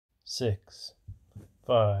6,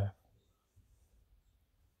 5.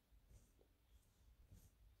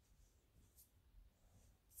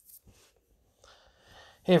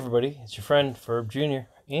 Hey everybody, it's your friend FURBjr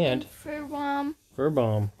and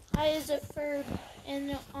FURBomb. Hi is a fur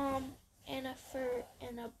and a fur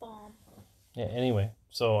and a bomb. Yeah, anyway,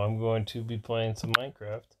 so I'm going to be playing some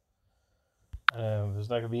Minecraft. There's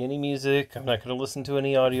not going to be any music. I'm not going to listen to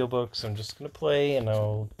any audiobooks. I'm just going to play, and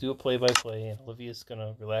I'll do a play-by-play, and Olivia's going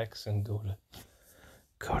to relax and go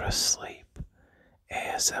to sleep.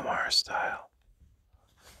 ASMR style.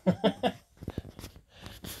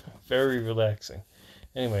 Very relaxing.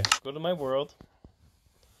 Anyway, go to my world.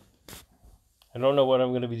 I don't know what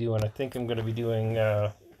I'm going to be doing. I think I'm going to be doing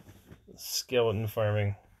skeleton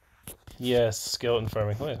farming. Yes, skeleton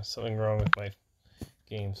farming. Oh yeah, something wrong with my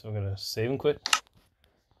game, so I'm going to save and quit.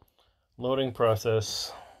 Loading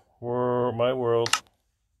process. My world.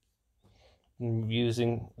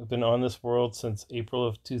 I've been on this world since April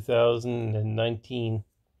of 2019,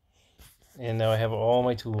 and now I have all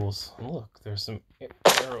my tools. And look, there's some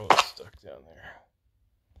arrows stuck down there.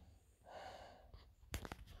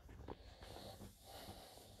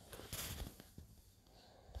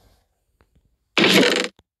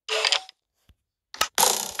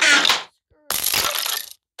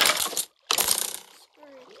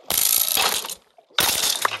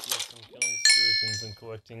 I'm killing skeletons and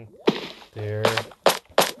collecting their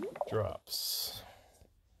drops.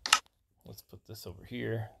 Let's put this over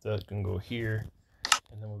here. That can go here,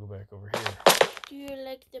 and then we'll go back over here. Do you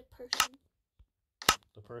like the person?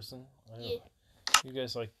 The person? Yeah. You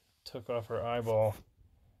guys took off her eyeball.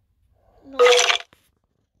 No.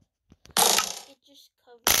 It just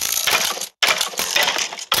covers.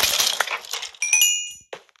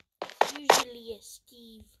 It's usually a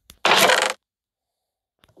Steve, but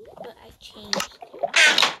I changed it.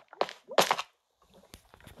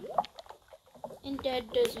 And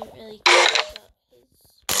Dad doesn't really care about his.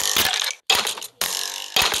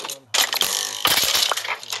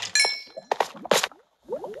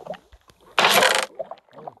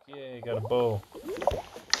 Okay, got a bow.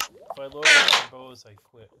 If I load up my bows, I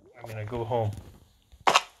quit. I go home.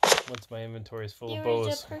 Once my inventory is full of bows.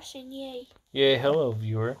 There is a person, yay. Yay, hello,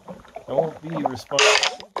 viewer. I won't be responding.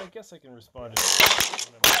 I guess I can respond to module.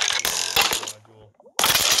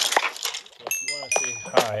 So if you want to say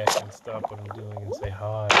hi, I can stop what I'm doing and say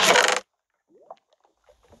hi.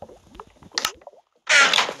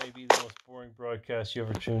 This may be the most boring broadcast you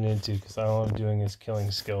ever tune into, because all I'm doing is killing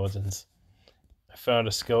skeletons. I found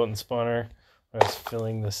a skeleton spawner. I was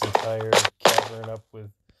filling this entire cavern up with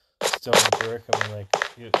stone brick.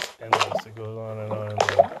 It's endless. It goes on and on and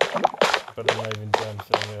on. But I'm not even done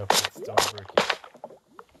filling it up with stone brick yet.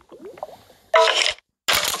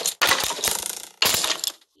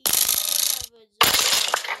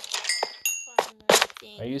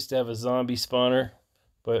 I used to have a zombie spawner,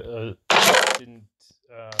 but didn't.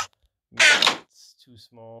 It's too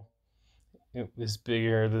small. It was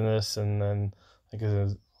bigger than this, and then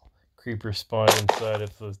a creeper spawned inside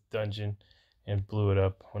of the dungeon and blew it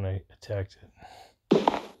up when I attacked it.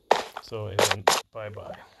 So it went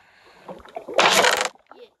bye-bye.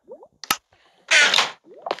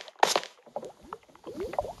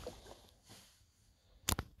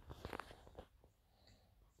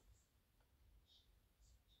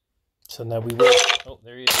 So now we wait. Oh,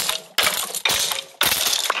 there he is.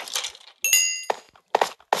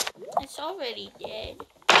 It's already dead. It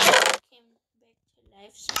came back to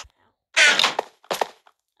life somehow.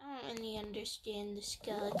 I don't really understand the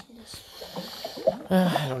skeletons.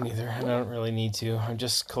 I don't either. I don't really need to. I'm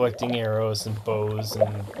just collecting arrows and bows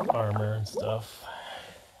and armor and stuff.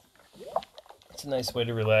 It's a nice way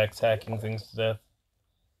to relax, hacking things to death.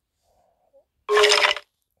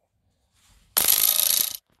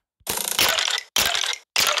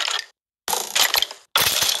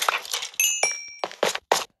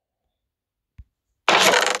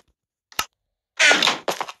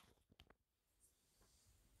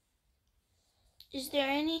 Is there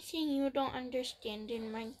anything you don't understand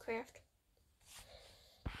in Minecraft?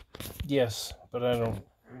 Yes, but I don't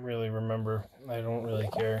really remember. I don't really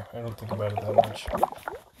care. I don't think about it that much.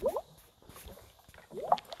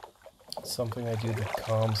 It's something I do that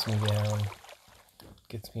calms me down,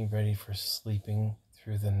 gets me ready for sleeping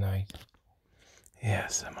through the night.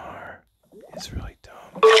 ASMR is really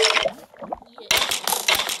dumb.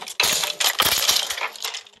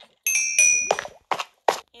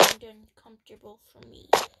 And uncomfortable for me.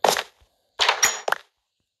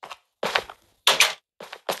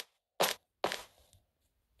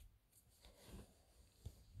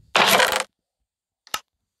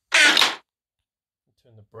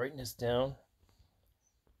 Turn the brightness down.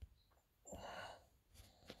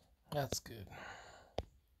 That's good.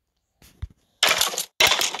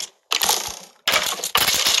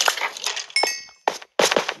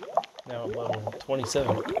 Now I'm level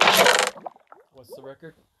 27. What's the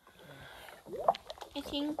record? I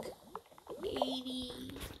think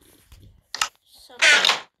 80 something.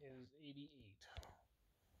 It is 88.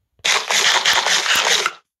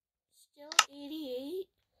 Still 88?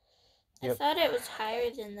 Yep. I thought it was higher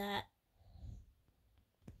than that.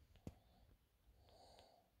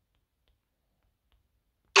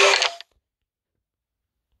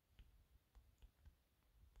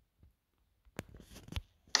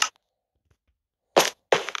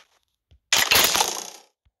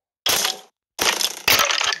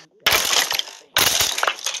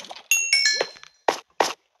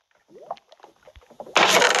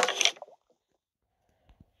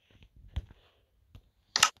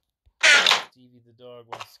 Stevie the dog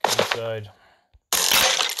wants to come inside. I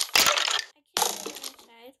can't get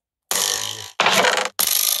inside.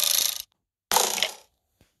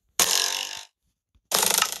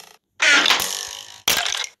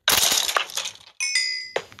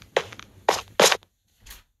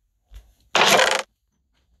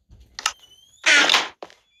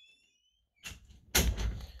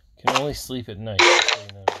 Can only sleep at night, just so you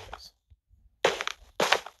know, guys.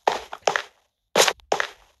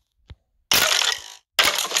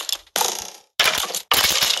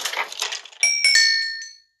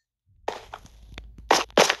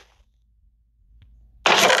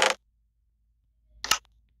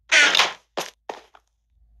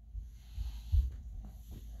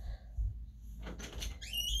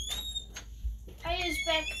 I is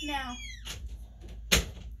back now.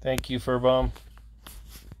 Thank you, FURBjr.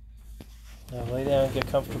 Now lay down and get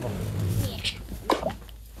comfortable.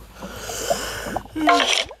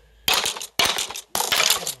 Yeah.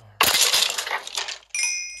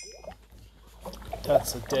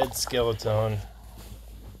 That's a dead skeleton.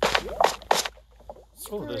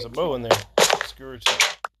 Oh, there's a bow in there. Scourge.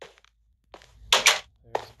 There's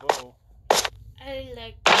a bow. I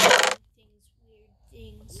like things, weird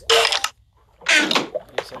things.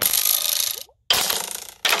 Yes,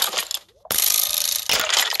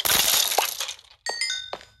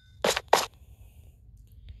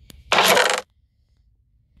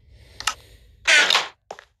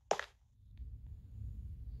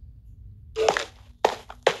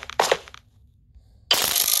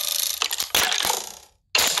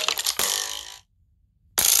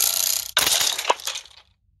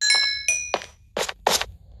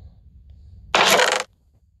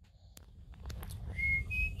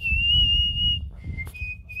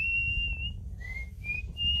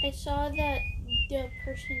 I saw that the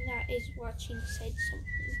person that is watching said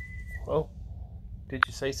something. Oh, did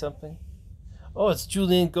you say something? Oh, it's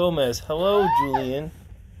Julian Gomez. Hello, Julian.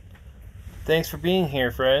 Thanks for being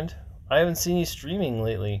here, friend. I haven't seen you streaming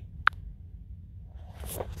lately.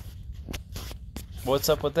 What's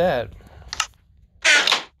up with that?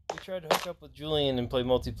 We tried to hook up with Julian and play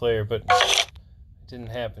multiplayer, but it didn't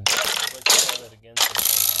happen. I'd like to try that again sometime,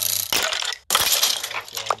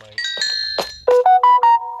 Julian. Two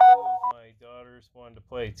of my daughters wanted to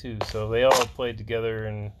play too, so they all played together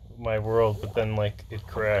in my world, but then like it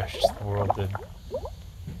crashed. The world did.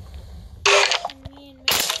 And me and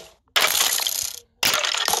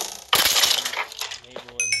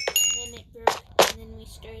Mabel and then it broke, and then we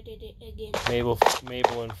started it again. Mabel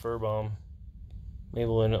and FURBjr.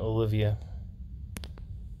 Mabel and Olivia.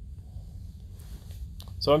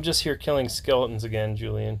 So I'm just here killing skeletons again,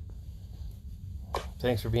 Julian.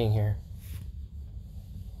 Thanks for being here.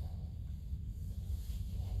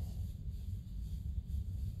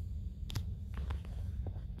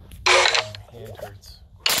 My hand hurts.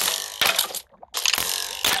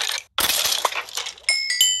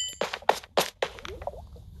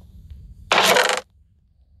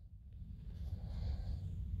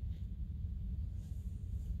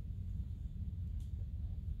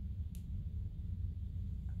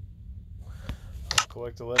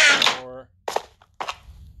 Collect 11 more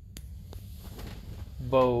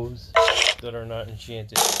bows that are not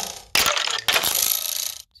enchanted.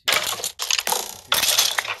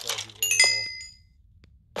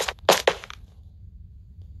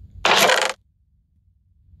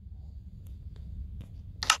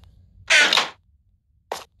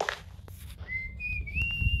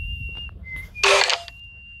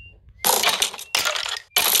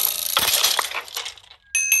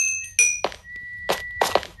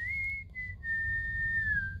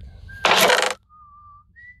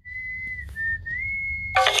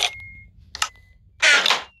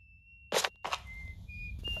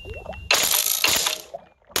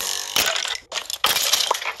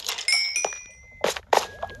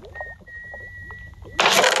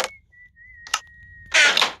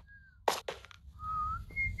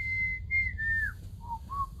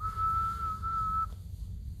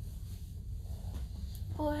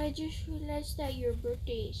 I just realized that your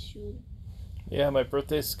birthday is soon. Yeah, my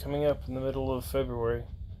birthday's coming up in the middle of February.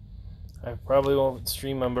 I probably won't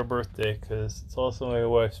stream on my birthday because it's also my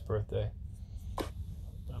wife's birthday.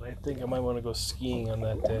 But I think I might want to go skiing on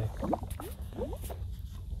that day.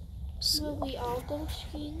 Will we all go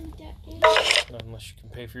skiing that day? Not unless you can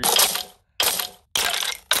pay for your...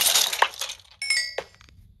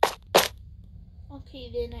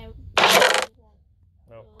 Okay, then I probably won't.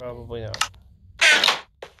 No, probably not.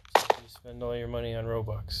 You spend all your money on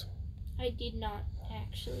Robux. I did not,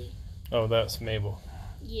 actually. Oh, that's Mabel.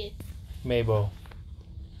 Yeah. Mabo.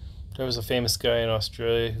 There was a famous guy in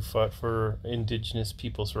Australia who fought for indigenous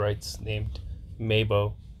people's rights named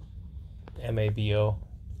Mabo. M-A-B-O.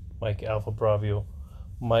 Mike Alpha Bravo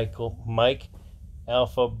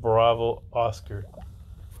Oscar.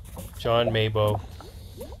 John Mabo.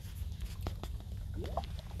 You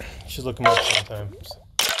should look him up sometime. He's a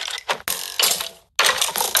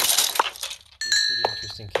pretty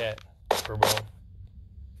interesting cat. FURBjr.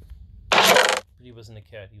 But he wasn't a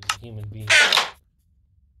cat, he was a human being.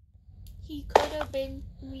 He could have been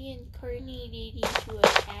reincarnated into a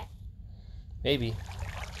cat. Maybe.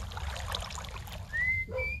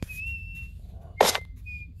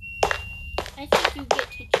 I think you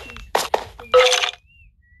get to choose what happens.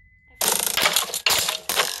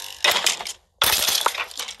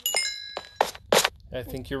 I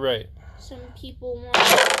think you're right. Some people want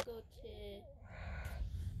to go to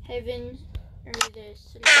heaven or the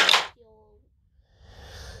celestial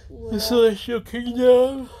world. The Celestial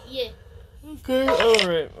Kingdom? Yeah. Okay,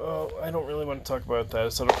 alright. Well, I don't really want to talk about that.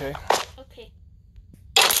 Is that okay? Okay.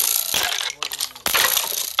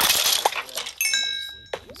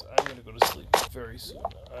 I'm gonna go to sleep very soon.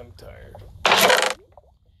 I'm tired.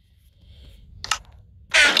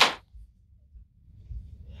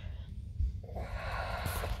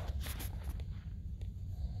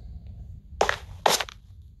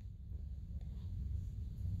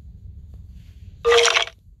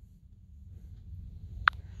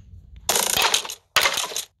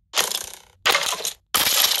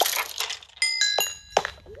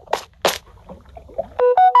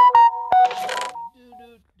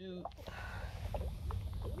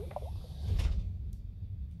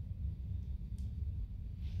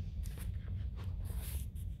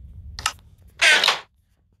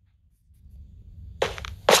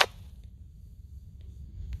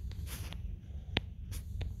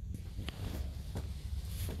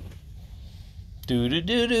 Do do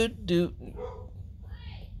do do do.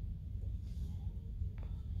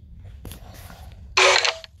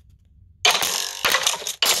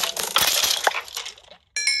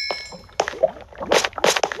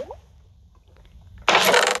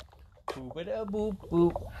 Boop-a-da boop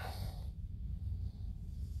boop.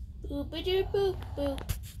 Boop-a-doo boop boop.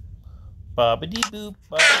 Bobbity boop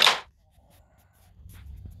bop.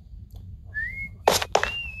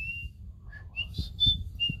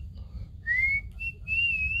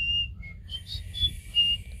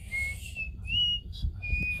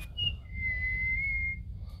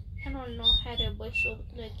 I don't know how to whistle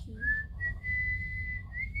like you.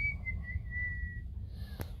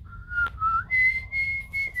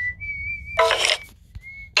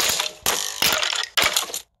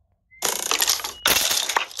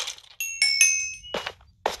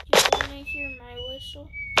 Do you want to hear my whistle?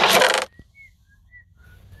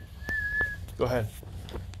 Go ahead.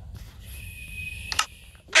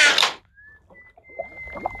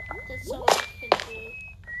 That's all I can do.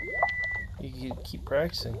 You can keep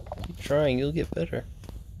practicing. Keep trying. You'll get better.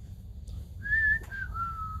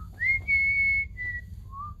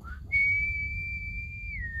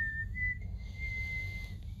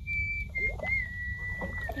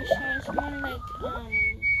 It sounds more like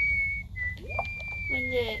when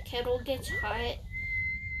the kettle gets hot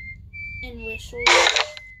and whistles.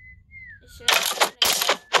 It sounds more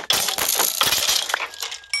like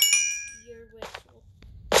your whistle.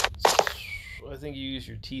 I think you use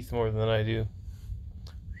your teeth more than I do.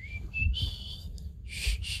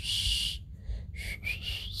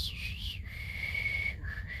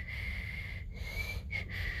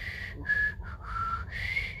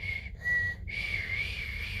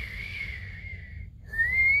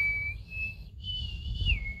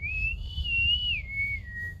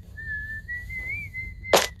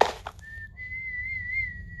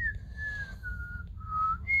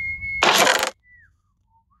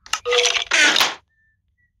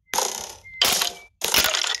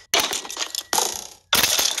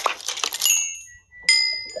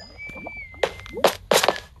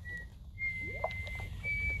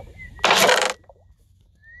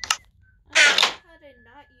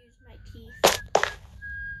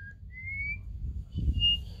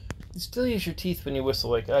 You still use your teeth when you whistle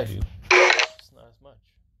like I do. It's not as much.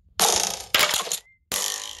 I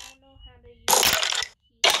don't know how to use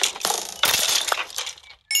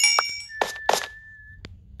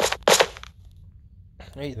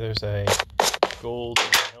it. Hey, there's a golden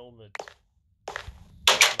helmet.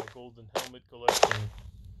 My golden helmet collection.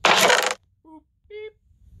 Boop, beep.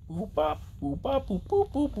 Boop, bop, boop, bop, boop, boop,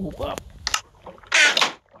 boop, boop, bop.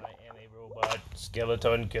 I am a robot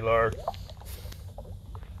skeleton killer.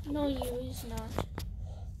 No, you is not.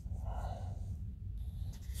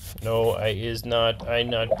 No, I is not. I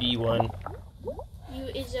not be one. You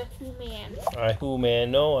is a human. I who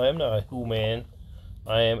man? No, I am not a who man.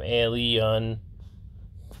 I am alien.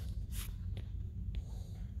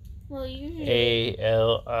 Well, you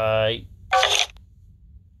ALIEUN.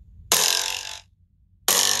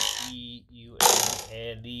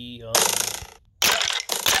 Alien.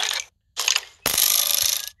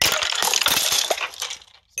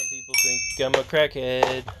 Some people think I'm a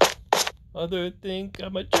crackhead. Others think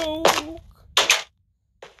I'm a joke.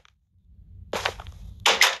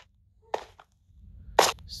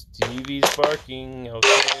 Stevie's barking out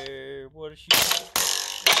there. What is she doing?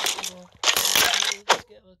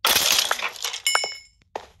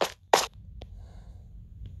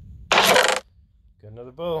 Got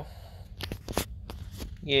another bow.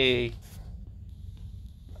 Yay.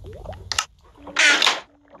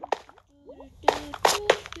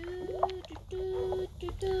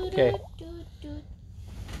 Okay.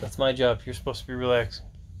 That's my job. You're supposed to be relaxing.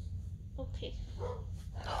 Okay.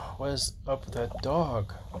 What is up with that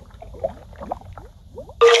dog?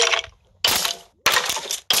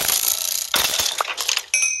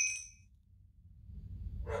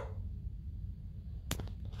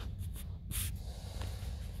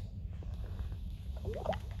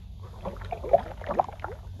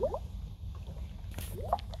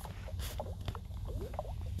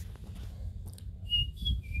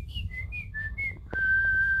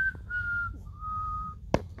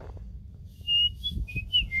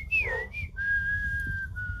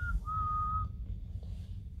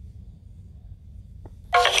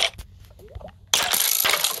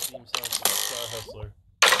 Theme song from Star Hustler.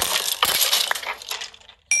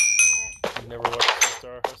 You've never watched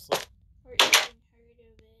Star Hustler? Or even heard of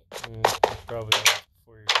it. Probably not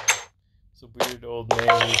before your time. It's a weird old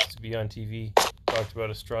man who used to be on TV. Talked about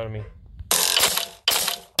astronomy. Jack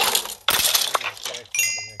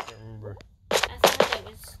something, I can't remember. I thought it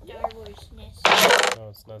was Star Wars-ness. No,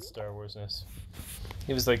 it's not Star Wars-ness.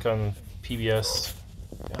 He was like on PBS.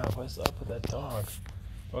 God, what's up with that dog?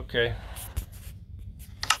 Okay.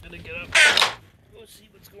 I'm gonna get up. Go see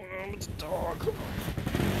what's going on with the dog.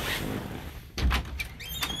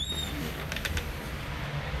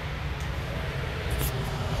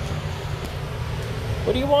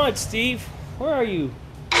 What do you want, Steve? Where are you?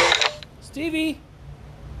 Stevie?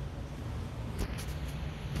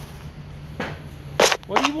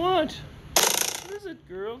 What do you want? What is it,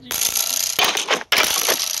 girl? Do you want...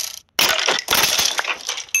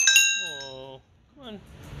 Oh, come on.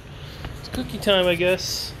 It's cookie time, I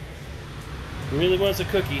guess. He really wants a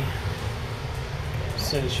cookie.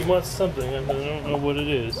 So she wants something, I don't know what it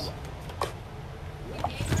is. I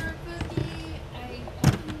gave her a cookie. I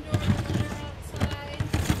opened the door to let her outside.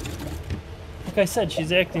 Like I said,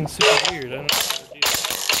 she's acting super weird. I don't know what to do.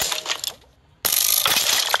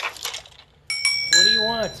 What do you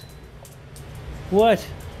want? What?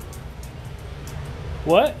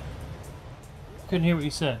 What? Couldn't hear what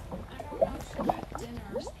you said. I don't know if she got dinner.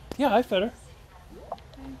 Yeah, I fed her.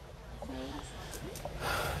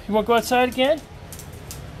 You want to go outside again?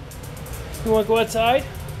 You want to go outside?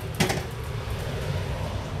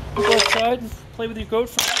 You go outside and play with your goat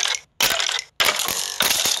friend?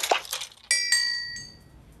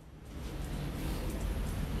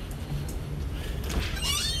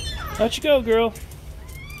 Out you go, girl.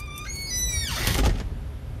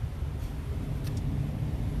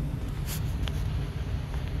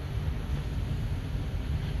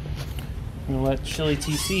 I'm gonna let Chili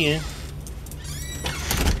TC in.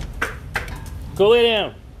 Go lay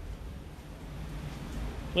down.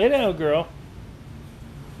 Lay down, girl.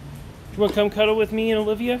 You want to come cuddle with me and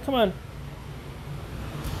Olivia? Come on.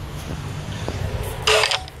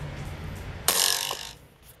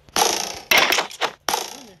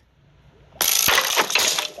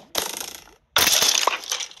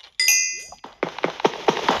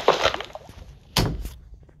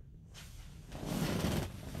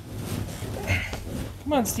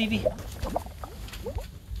 Come on, Stevie.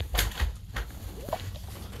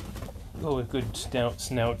 Oh, a good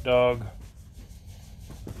snout dog.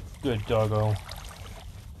 Good doggo.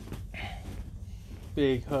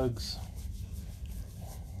 Big hugs.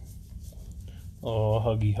 Oh,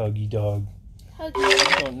 huggy, huggy dog. Huggy.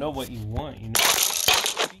 You don't know what you want, you know.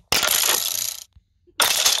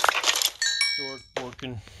 Dork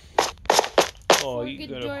borking. Oh, you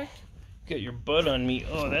gotta get your butt on me.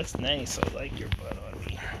 Oh, that's nice. I like your butt on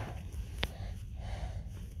me.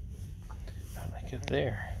 I like it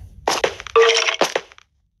there.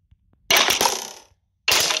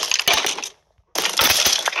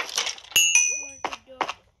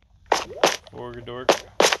 Forgadork.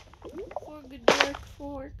 Forgadork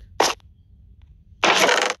fork.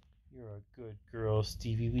 You're a good girl,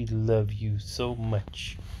 Stevie. We love you so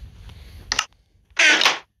much.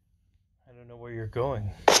 I don't know where you're going.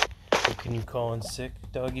 But can you call in sick,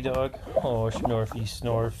 doggy dog? Oh, Schnorfy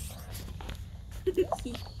Snorf.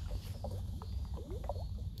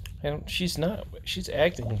 She's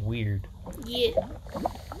acting weird. Yeah.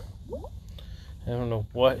 I don't know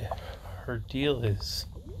what her deal is.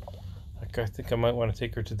 Like, I think I might want to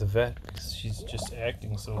take her to the vet because she's just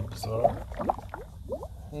acting so bizarre.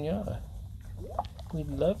 Yeah. We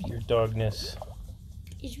love your dogness.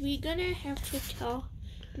 Is we gonna have to tell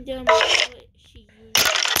them what she uses?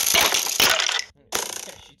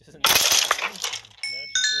 Yeah, she doesn't know anything. Now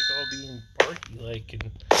she's like all being barky like,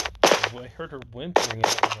 and I heard her whimpering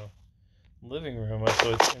out in the living room.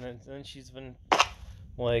 So and then she's been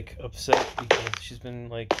like upset because she's been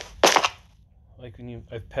like when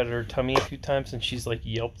I've petted her tummy a few times and she's like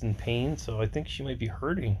yelped in pain. So I think she might be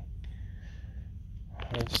hurting.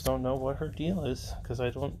 I just don't know what her deal is because I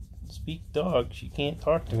don't speak dog. She can't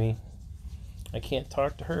talk to me. I can't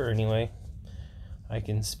talk to her anyway. I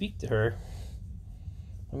can speak to her.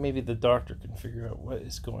 Maybe the doctor can figure out what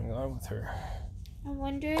is going on with her. I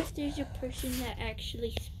wonder if there's a person that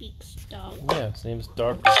actually speaks dog. Yeah, his name is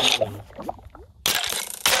Dr. Doolittle.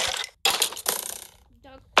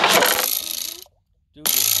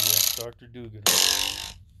 Doolittle, yes, Dr. Doolittle.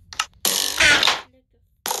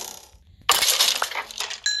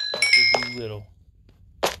 Dr. Doolittle.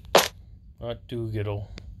 Not Doolittle.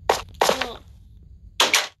 Well,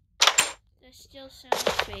 that still sounds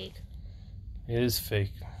fake. It is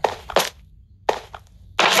fake.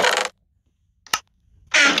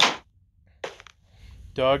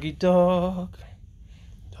 Doggy dog.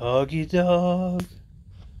 Doggy dog.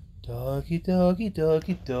 Doggy doggy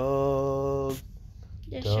doggy dog.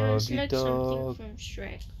 That sounds like something from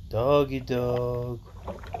Shrek. Doggy dog.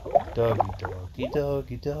 Doggy doggy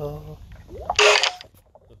doggy dog.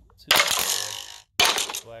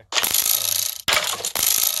 Black Chris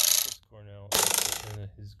Cornell and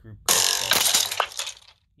his group called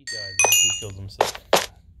he died. He killed himself.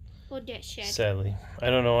 Oh, that's sad. Sadly. I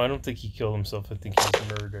don't know. I don't think he killed himself. I think he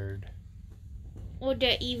was murdered. Oh,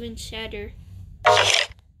 that even sadder.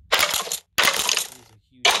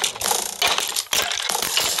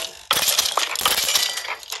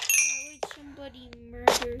 Somebody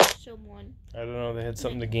murder someone. I don't know. They had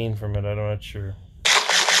something to gain from it. I'm not sure.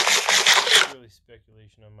 It's really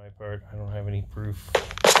speculation on my part. I don't have any proof.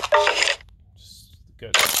 Just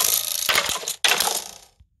gut.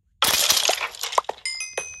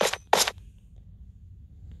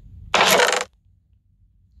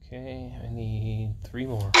 Okay, I need 3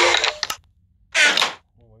 more. Oh,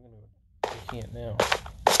 I can't now.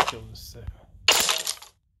 Kill this set.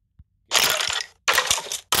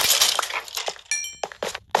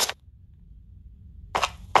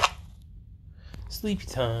 Sleepy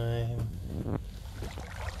time.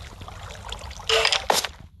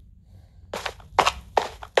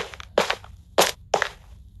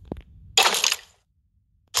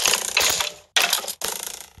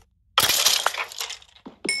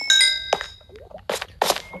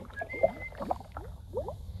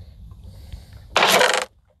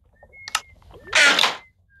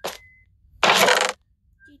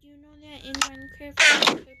 Did you know that in Minecraft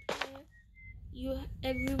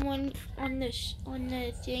everyone on the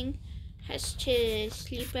thing has to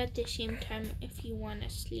sleep at the same time if you want to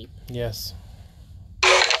sleep? Yes.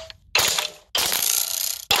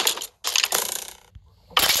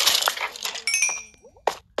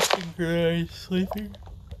 Great sleeping.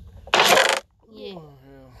 Yeah. Oh,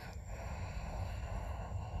 yeah.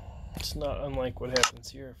 It's not unlike what happens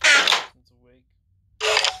here. If a person's awake,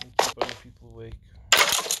 and keep other people awake.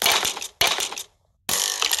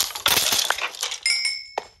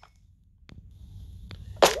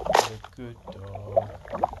 You're a good dog.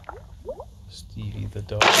 Stevie the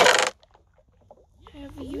dog.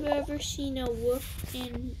 Have you ever seen a wolf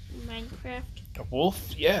in Minecraft? A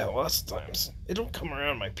wolf? Yeah, lots of times. They don't come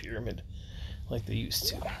around my pyramid like they used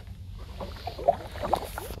to.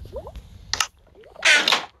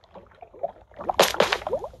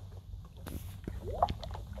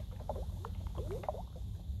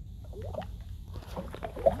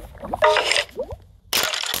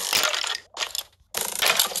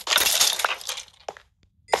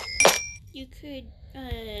 You could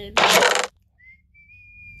tame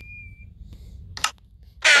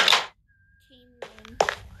them,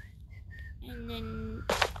 and then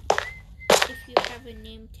if you have a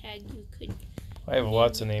name tag, you could. I have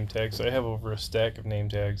lots of name tags. I have over a stack of name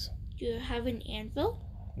tags. Do you have an anvil?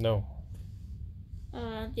 No.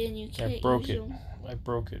 Then you can't I broke use it. them. I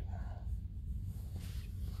broke it.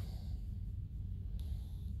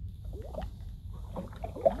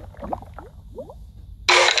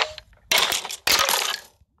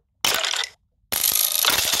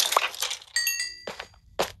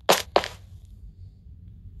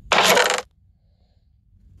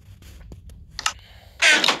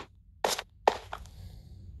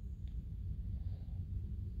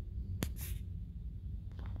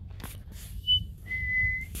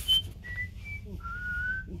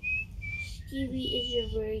 Stevie is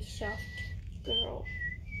a very soft girl.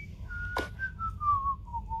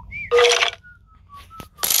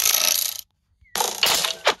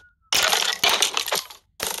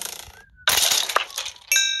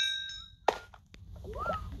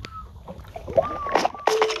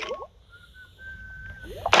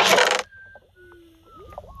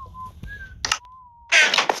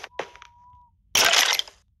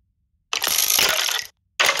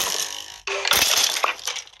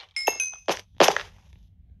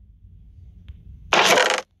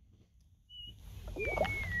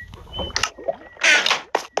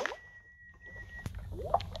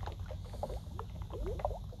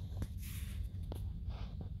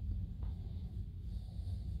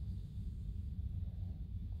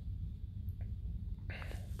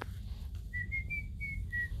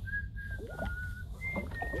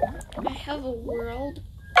 I have a world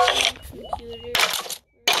on computer.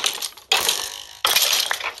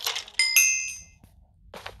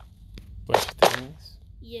 Bunch of things.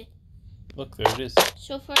 Yeah. Look, there it is.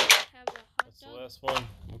 So far, I have a hot That's dog. the last one.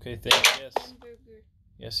 Okay, thank you. Yes. Hamburger.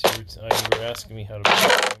 Yes, you were asking me how to make a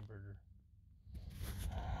hamburger.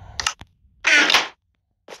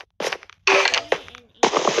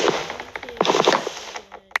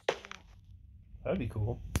 That'd be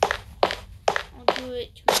cool. I'll do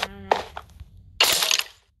it tomorrow.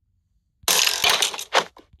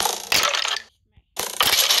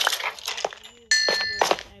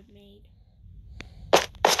 I've made.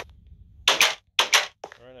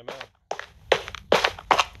 Alright, I'm out.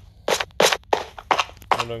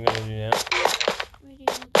 What am I gonna do now? What are you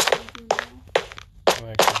gonna do now? I'm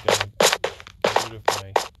actually gonna get rid of my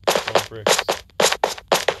stone bricks.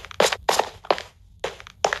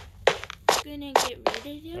 You're gonna get rid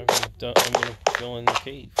of them? I'm gonna fill in the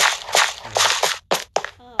cave.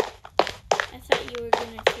 Oh. I thought you were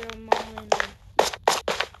gonna throw them all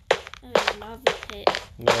in a lava pit.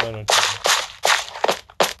 No, I don't do that.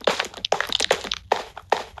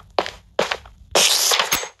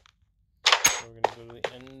 So we're gonna go to the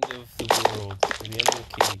end of the world, to the end of the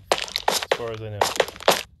cave, as far as I know.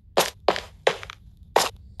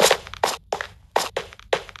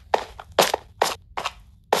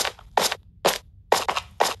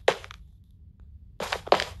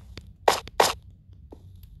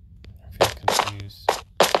 I feel confused.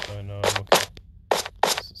 Oh no, I'm okay.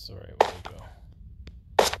 This is the right way to go.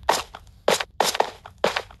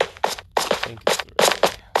 I think it's the right way.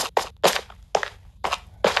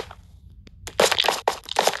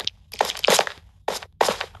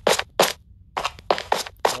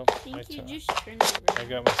 Oh, I think you just turned around. I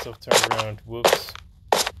got myself turned around. Whoops.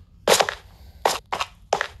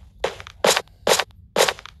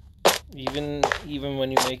 Even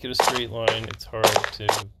when you make it a straight line, it's hard to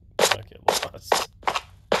not get lost.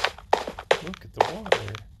 Look at the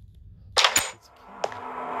water. It's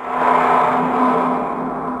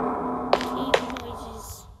Cave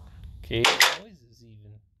noises cave noises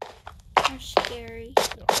even are scary.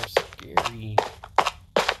 are scary.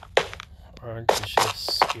 Aren't you just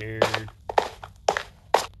scared?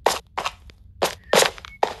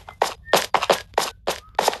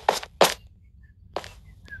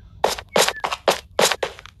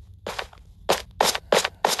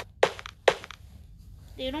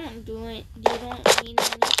 They don't do it. They don't mean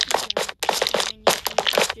anything.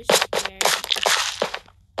 They're just scared.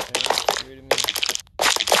 They're not scared of me.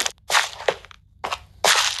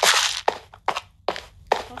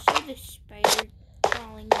 Also, the spider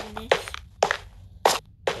crawling in this.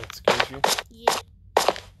 That scares you? Yeah.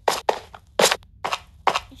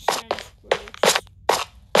 It sounds gross.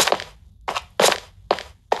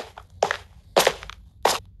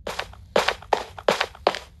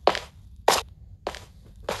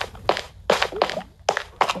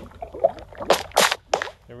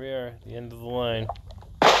 we are, at the end of the line.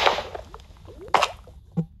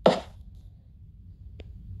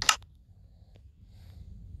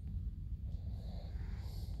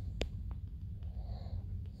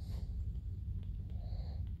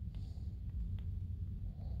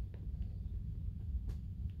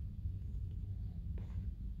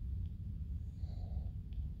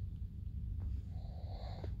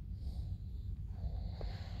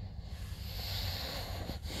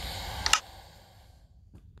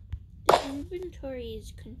 The inventory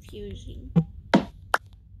is confusing.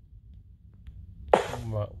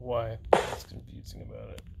 Why? What's confusing about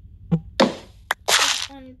it?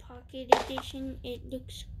 On Pocket Edition,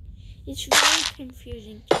 it's very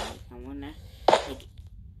confusing to me.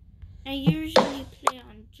 I usually play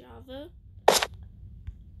on Java,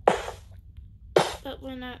 but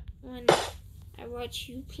when I watch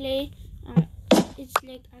you play, it's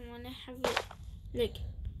like I want to have it like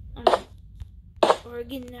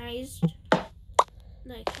organized,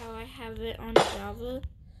 like how I have it on Java,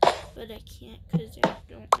 but I can't because I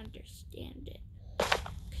don't understand it.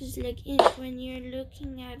 Because when you're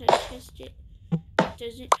looking at a chest, it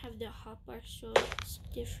doesn't have the hotbar, so it's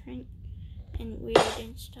different and weird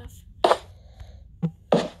and stuff.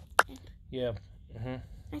 Yeah.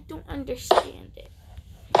 I don't understand it.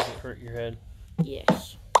 Does it hurt your head?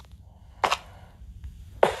 Yes.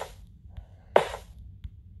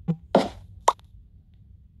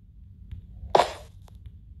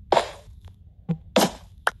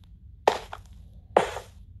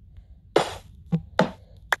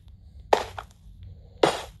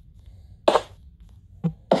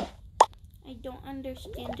 I don't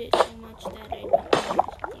understand it so much that I don't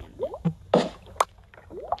understand it.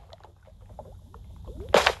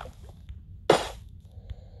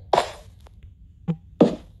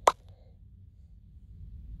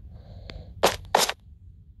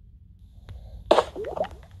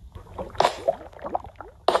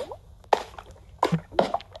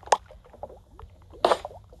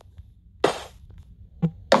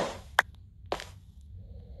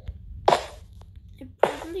 It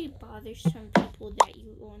probably bothers some people that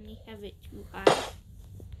you only have it too high.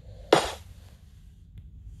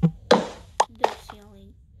 The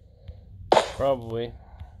ceiling. Probably.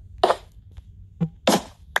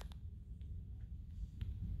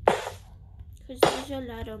 Because there's a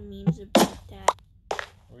lot of memes about that.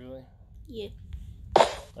 Really? Yeah. I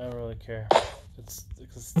don't really care. It's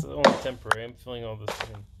only temporary. I'm filling all this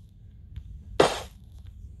in.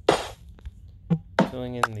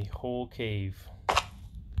 Filling in the whole cave.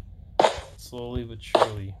 Slowly but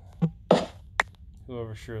surely.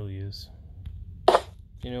 Whoever Shirley is.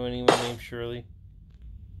 You know anyone named Shirley?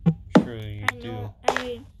 Surely you do.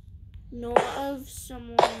 I know of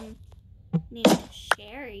someone named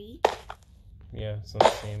Sherry. Yeah, it's not the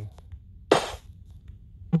same.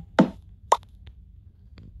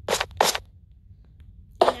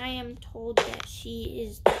 And I am told that she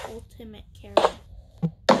is the ultimate Karen.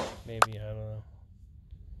 Maybe, I don't know.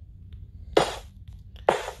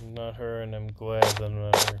 I'm not her, and I'm glad that I'm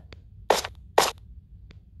not her.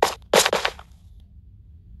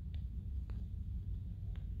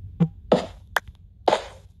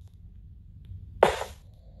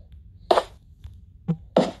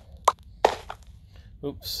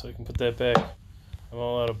 Oops, I can put that back. I'm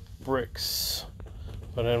all out of bricks.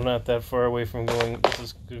 But I'm not that far away from going. This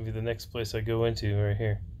is going to be the next place I go into right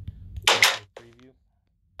here. Preview.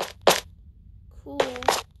 Cool.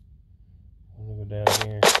 I'm going to go down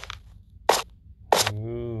here.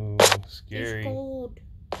 Ooh, scary. There's gold.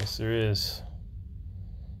 Yes, there is.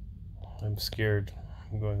 I'm scared.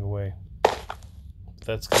 I'm going away. But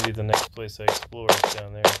that's going to be the next place I explore,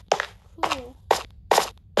 down there. Cool.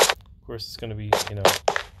 Of course, it's going to be,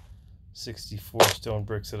 64 stone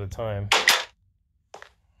bricks at a time.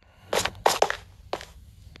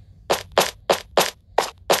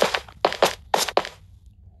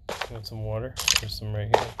 Want some water? There's some right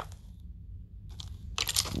here.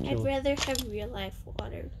 I'd rather have real life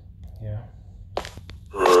water. Yeah.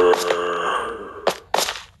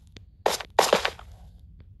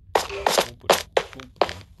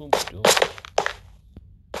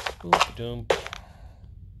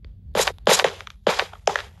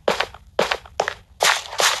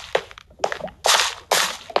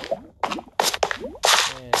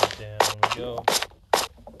 And down we go.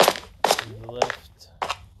 To the left.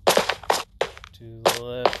 To the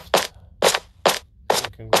left. I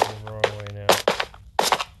think I'm going the wrong way now.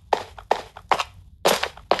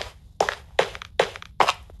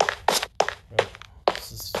 Nope. This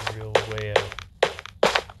is the real way out.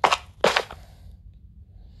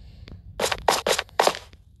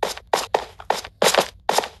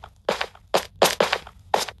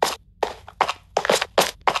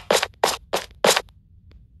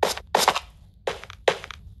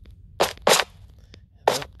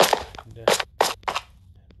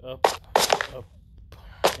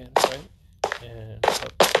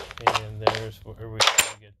 And there's where we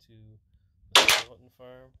can get to the skeleton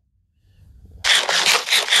farm.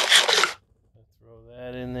 I'll throw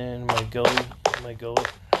that in there in my gullet.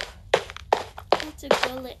 What's a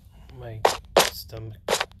gullet? My stomach.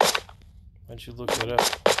 Why don't you look it up?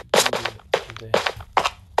 Google it someday.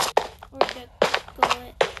 Or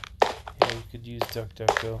gullet? Yeah, you could use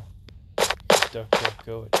DuckDuckGo.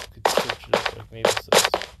 DuckDuckGo, you could search it up like maybe it's the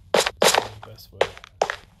best way.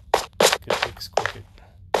 Could fix quick.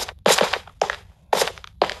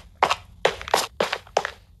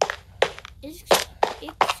 It's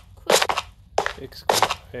quick.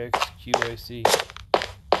 XQAC.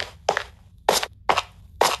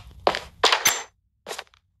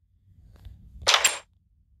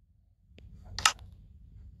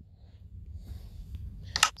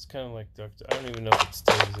 It's kind of like Duck. I don't even know if it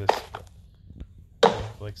still exists, but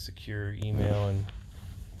like secure email and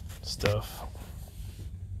stuff.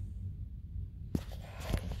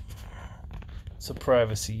 It's a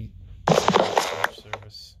privacy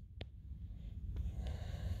service.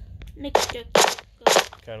 Like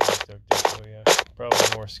DuckDuckGo. Kind of like DuckDuckGo, yeah. Probably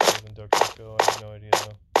more skilled than DuckDuckGo. I have no idea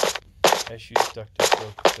though. I shoot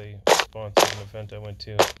DuckDuckGo because they sponsored an event I went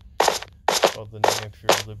to called the New Hampshire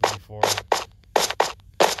Liberty Forum.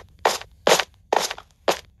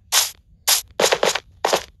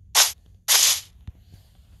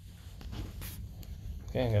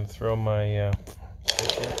 Okay, I'm gonna throw my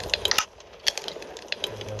stick here. Go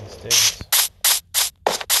down the stairs.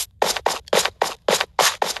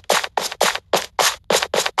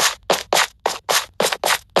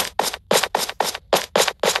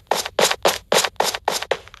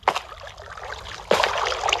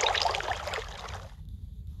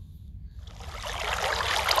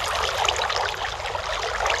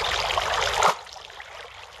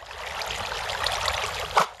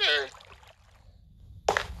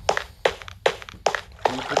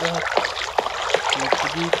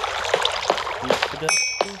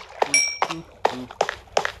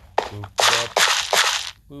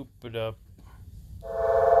 Boop it up.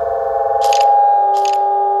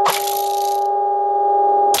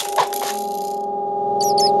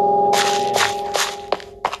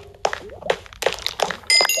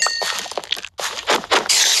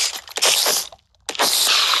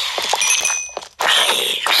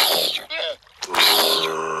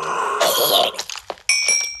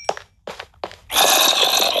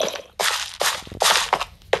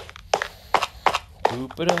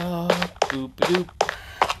 Boop it up, boop a doop,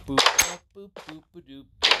 boop up, boop boop a doop,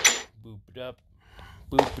 boop it up,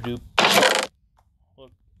 boop a doop.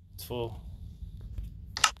 Look, it's full.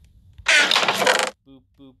 Boop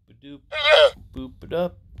boop a doop, boop it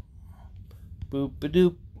up, boop a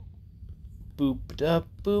doop, boop it up,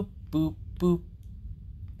 boop boop boop,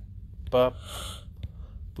 bop,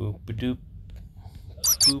 boop a doop,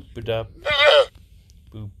 boop it up,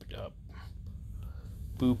 boop it up,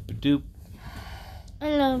 boop a doop.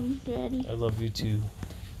 I love you, Daddy. I love you too.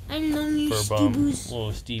 I love you, Furbomb. Steeboos.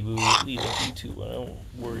 Little Steeboo. We love you too. I'm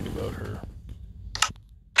worried about her.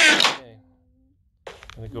 Okay.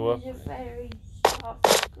 Gonna go up. She's a very soft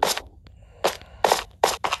girl.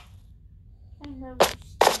 I love you,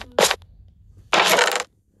 Steeboo.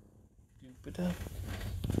 Doop it up.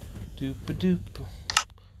 Doop a doop.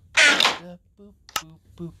 Boop boop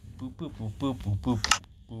boop boop boop boop boop boop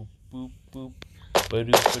boop boop boop boop.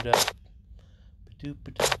 Ba-doop it up. Ba-doop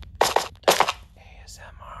it up.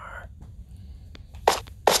 ASMR.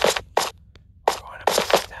 We're going up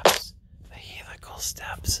the steps. The helical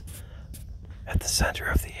steps. At the center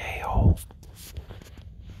of the A-hole.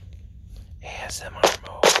 ASMR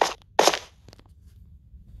mode.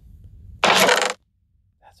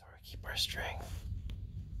 That's where we keep our string.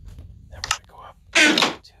 Then we're going to go up to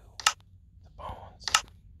the bones.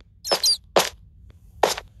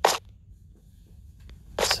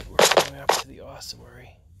 So we're going up to the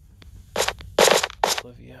ossuary.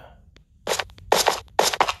 Olivia.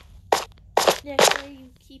 That's where you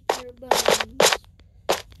keep your bones.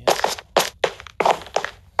 Yes.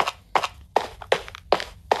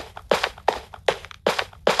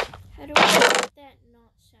 How do I make that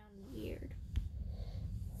not sound weird?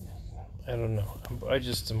 I don't know. I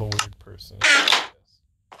just am a weird person. I guess.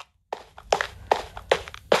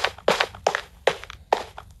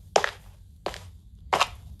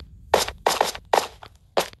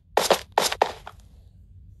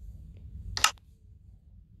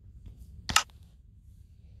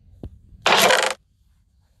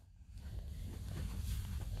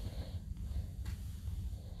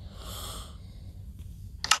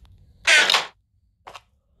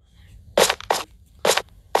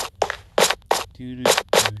 Do do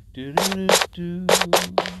do do do do.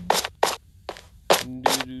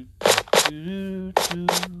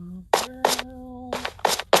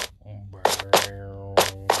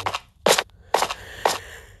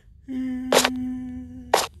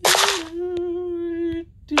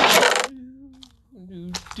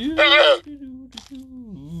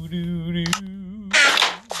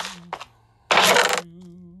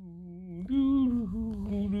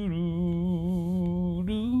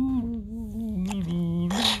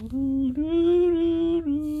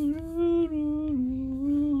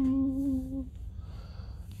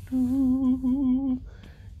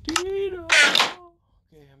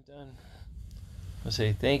 Okay, I'm done. I'll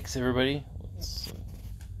say thanks, everybody. Let's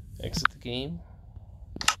exit the game.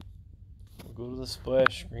 We'll go to the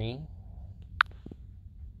splash screen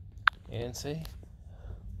and say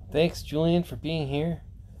thanks, Julian, for being here.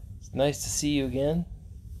 It's nice to see you again.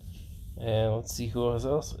 And let's see who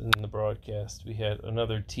else in the broadcast. We had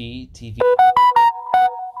another TV, Bing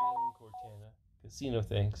Cortana, Casino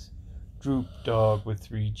Thanks, Droop Dog with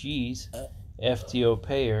 3 G's, FTO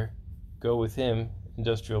Payer, Go With Him,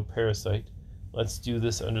 Industrial Parasite, Let's Do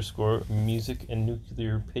This _ Music and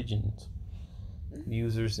Nuclear Pigeons.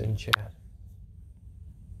 Users in chat.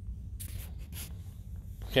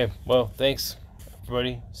 Okay, well, thanks,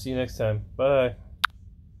 everybody. See you next time. Bye.